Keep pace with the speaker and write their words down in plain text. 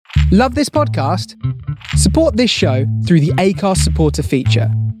Love this podcast? Support this show through the Acast supporter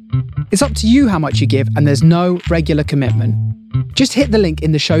feature. It's up to you how much you give, and there's no regular commitment. Just hit the link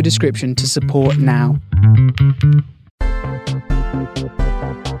in the show description to support now.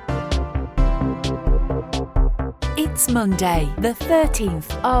 It's Monday, the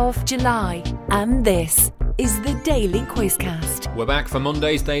 13th of July, and this is the Daily Quizcast. We're back for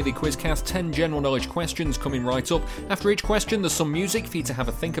Monday's Daily Quizcast. 10 general knowledge questions coming right up. After each question, there's some music for you to have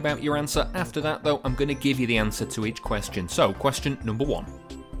a think about your answer. After that, though, I'm going to give you the answer to each question. So, question number 1.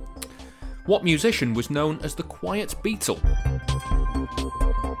 What musician was known as the Quiet Beatle?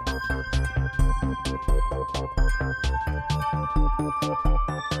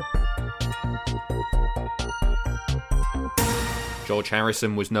 George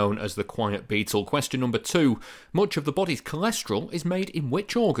Harrison was known as the Quiet Beatle. Question number 2. Much of the body's cholesterol is made in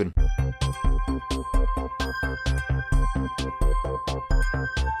which organ?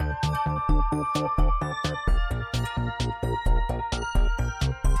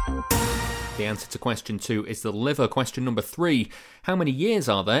 The answer to question 2 is the liver. Question number 3. How many years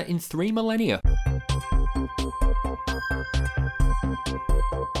are there in 3 millennia?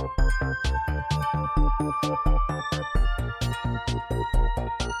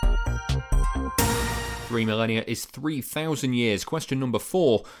 Three millennia is 3,000 years. Question number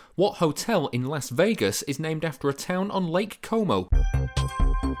 4. What hotel in Las Vegas is named after a town on Lake Como?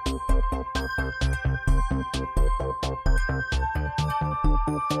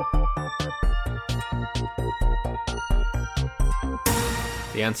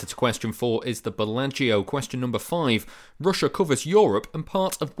 The answer to question 4 is the Bellagio. Question number 5. Russia covers Europe and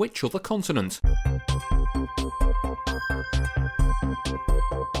part of which other continent?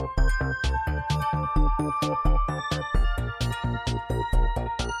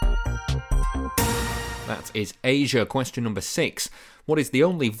 That is Asia. Question number 6. What is the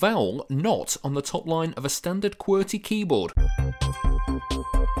only vowel not on the top line of a standard QWERTY keyboard?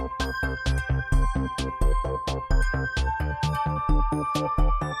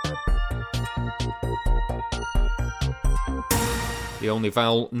 The only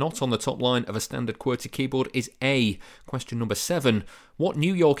vowel not on the top line of a standard QWERTY keyboard is A. Question number 7. What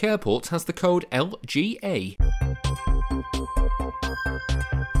New York airport has the code LGA?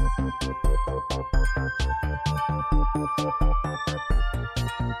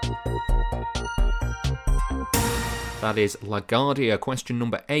 That is LaGuardia. Question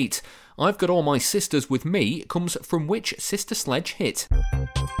number 8. I've Got All My Sisters With Me comes from which Sister Sledge hit?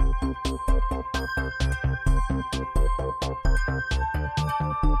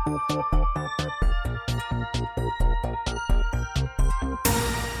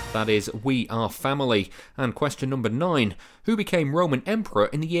 That is We Are Family. And question number 9. Who became Roman Emperor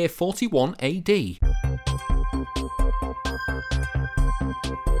in the year 41 AD?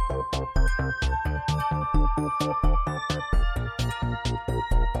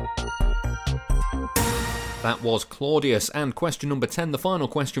 That was Claudius. And question number 10, the final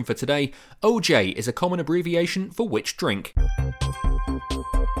question for today. OJ is a common abbreviation for which drink?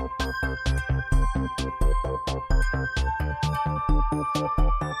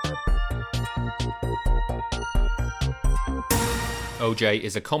 OJ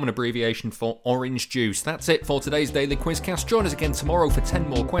is a common abbreviation for orange juice. That's it for today's Daily Quizcast. Join us again tomorrow for 10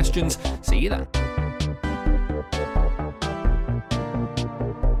 more questions. See you then.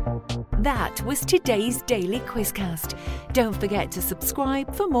 That was today's Daily Quizcast. Don't forget to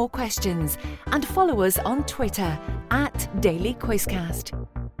subscribe for more questions and follow us on Twitter @Daily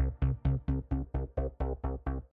Quizcast.